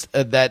announced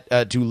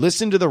that to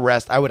listen to the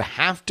rest, I would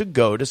have to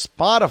go to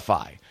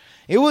Spotify.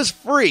 It was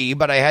free,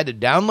 but I had to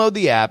download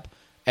the app,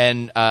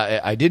 and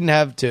I didn't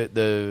have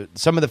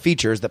some of the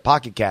features that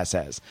Pocket Cast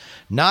has.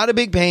 Not a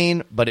big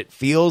pain, but it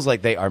feels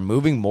like they are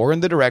moving more in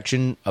the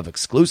direction of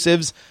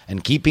exclusives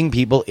and keeping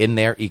people in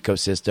their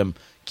ecosystem.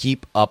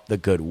 Keep up the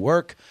good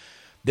work.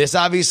 This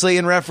obviously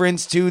in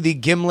reference to the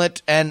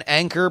Gimlet and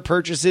Anchor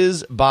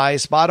purchases by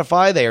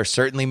Spotify. They are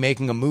certainly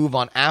making a move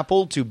on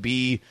Apple to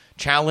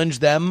challenge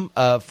them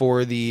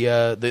for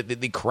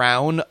the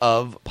crown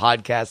of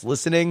podcast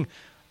listening.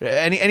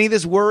 Any of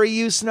this worry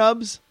you,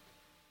 Snubs?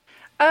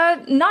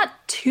 Not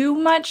too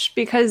much,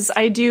 because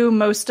I do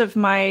most of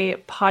my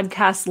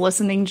podcast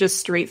listening just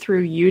straight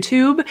through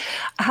YouTube.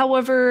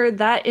 However,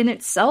 that in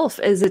itself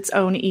is its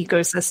own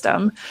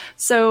ecosystem.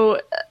 So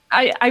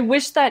I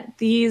wish that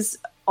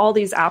all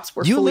these apps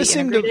were fully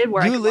integrated.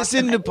 You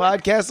listen to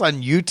podcasts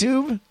on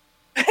YouTube?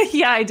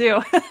 Yeah, I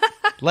do.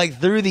 Like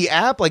through the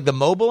app, like the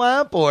mobile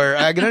app, or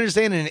I can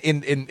understand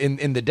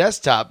in the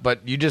desktop,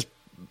 but you just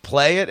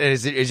play it, and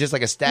is it just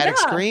like a static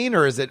screen,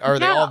 or are they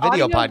all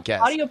video podcasts?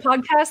 Audio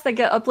podcasts that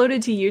get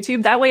uploaded to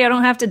YouTube. That way I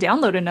don't have to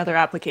download another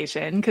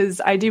application, because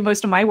I do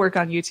most of my work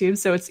on YouTube,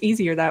 so it's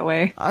easier that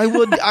way. I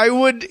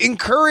would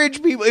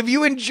encourage people, if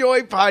you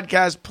enjoy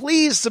podcasts,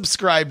 please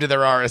subscribe to their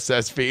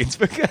RSS feeds,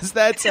 because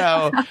that's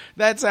how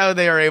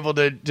they are able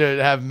to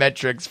have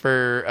metrics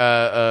for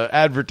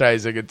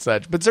advertising and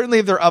such. But certainly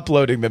if they're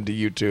uploading them to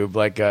YouTube,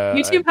 like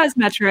YouTube has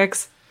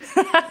metrics.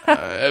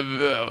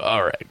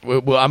 All right.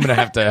 Well, I'm going to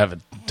have a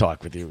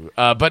talk with you.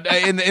 But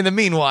in the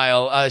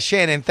meanwhile,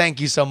 Shannon,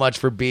 thank you so much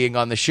for being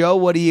on the show.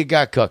 What do you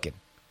got cooking?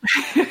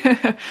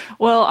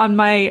 Well, on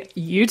my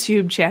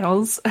YouTube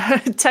channels,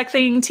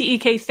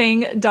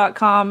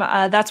 techthing.com,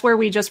 that's where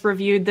we just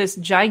reviewed this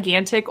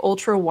gigantic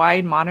ultra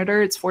wide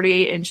monitor. It's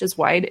 48 inches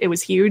wide. It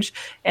was huge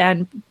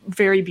and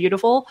very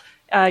beautiful.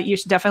 You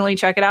should definitely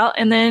check it out.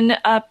 And then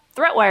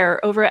ThreatWire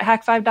over at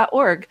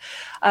hack5.org.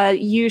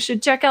 You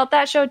should check out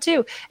that show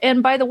too.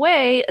 And by the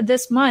way,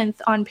 this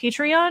month on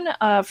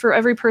Patreon, for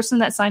every person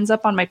that signs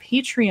up on my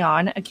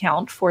Patreon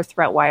account for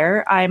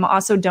ThreatWire, I'm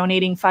also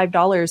donating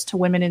 $5 to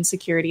Women in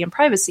Security and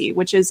Privacy,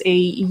 which is a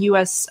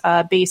U.S.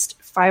 based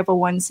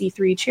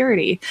 501c3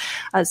 charity.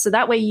 So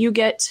that way you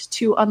get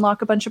to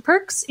unlock a bunch of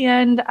perks,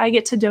 and I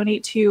get to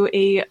donate to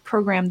a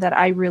program that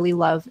I really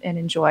love and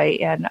enjoy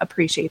and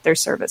appreciate their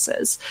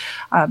services.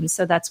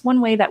 So that's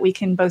one way that we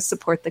can both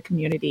support the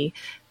community.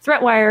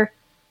 ThreatWire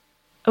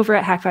over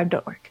at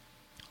hack5.org.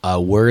 A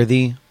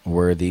worthy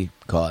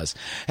cause.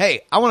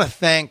 Hey, I want to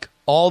thank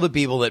all the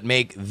people that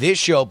make this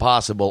show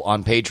possible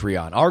on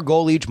Patreon. Our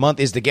goal each month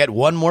is to get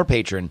one more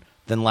patron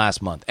than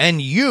last month.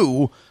 And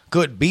you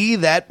could be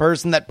that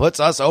person that puts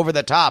us over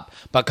the top.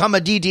 Become a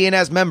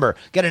DTNS member.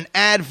 Get an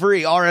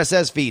ad-free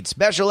RSS feed,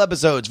 special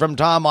episodes from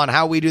Tom on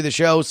how we do the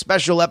show,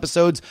 special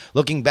episodes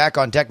looking back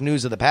on tech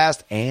news of the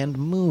past, and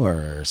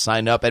more.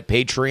 Sign up at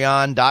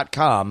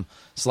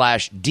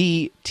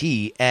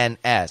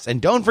patreon.com/DTNS.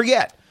 And don't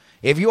forget,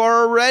 if you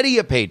are already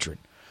a patron,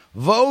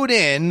 vote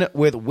in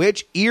with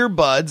which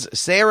earbuds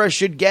Sarah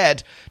should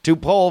get to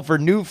poll for her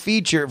new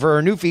feature,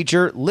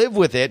 Live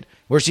With It,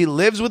 where she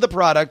lives with the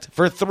product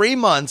for 3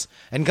 months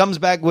and comes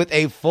back with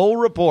a full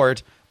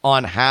report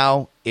on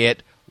how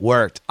it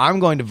worked. I'm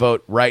going to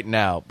vote right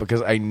now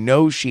because I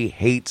know she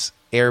hates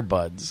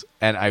earbuds,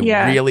 and I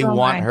really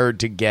want her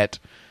to get.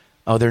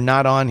 Oh, they're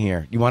not on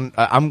here. You want?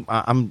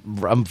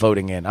 I'm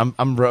voting in.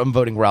 I'm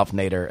voting Ralph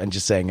Nader and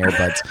just saying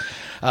earbuds.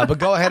 But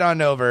go ahead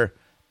on over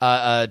to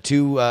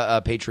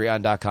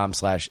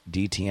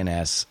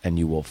patreon.com/DTNS, and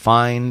you will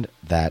find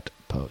that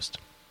post.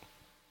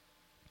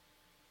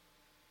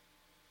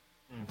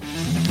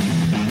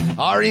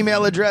 Our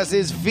email address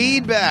is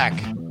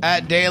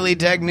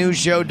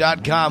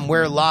feedback@dailytechnewsshow.com.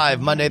 We're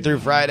live Monday through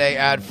Friday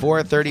at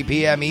 4:30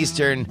 p.m.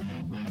 Eastern.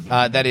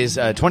 That is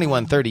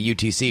 21:30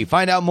 UTC.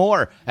 Find out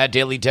more at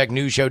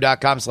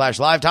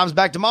dailytechnewsshow.com/live. Tom's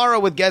back tomorrow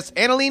with guests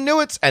Annalene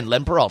Newitz and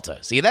Len Peralta.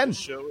 See you then. This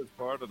show is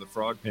part of the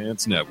Frog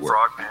Pants Network.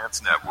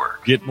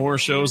 Get more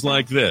shows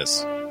like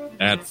this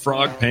at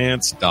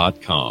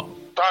frogpants.com.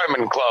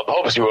 Diamond Club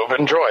hopes you have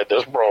enjoyed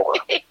this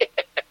program.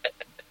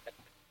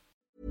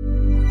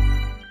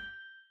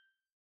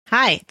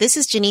 Hi, this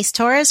is Janice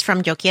Torres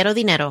from Yo Quiero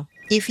Dinero.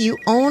 If you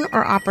own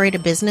or operate a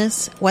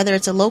business, whether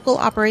it's a local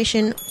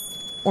operation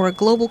or a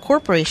global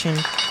corporation,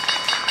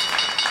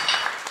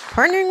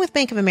 partnering with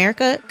Bank of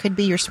America could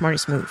be your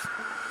smartest move.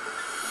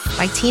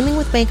 By teaming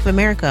with Bank of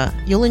America,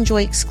 you'll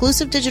enjoy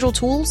exclusive digital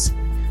tools,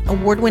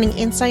 award-winning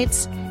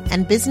insights,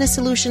 and business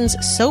solutions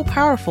so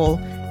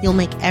powerful you'll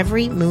make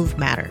every move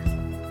matter.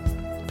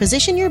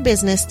 Position your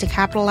business to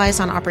capitalize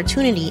on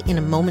opportunity in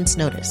a moment's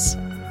notice.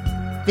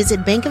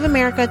 Visit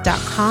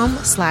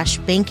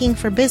bankofamerica.com/banking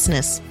for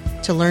business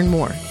to learn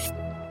more.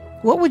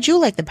 What would you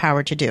like the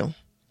power to do?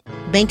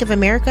 Bank of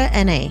America,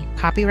 N.A.,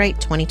 copyright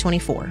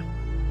 2024.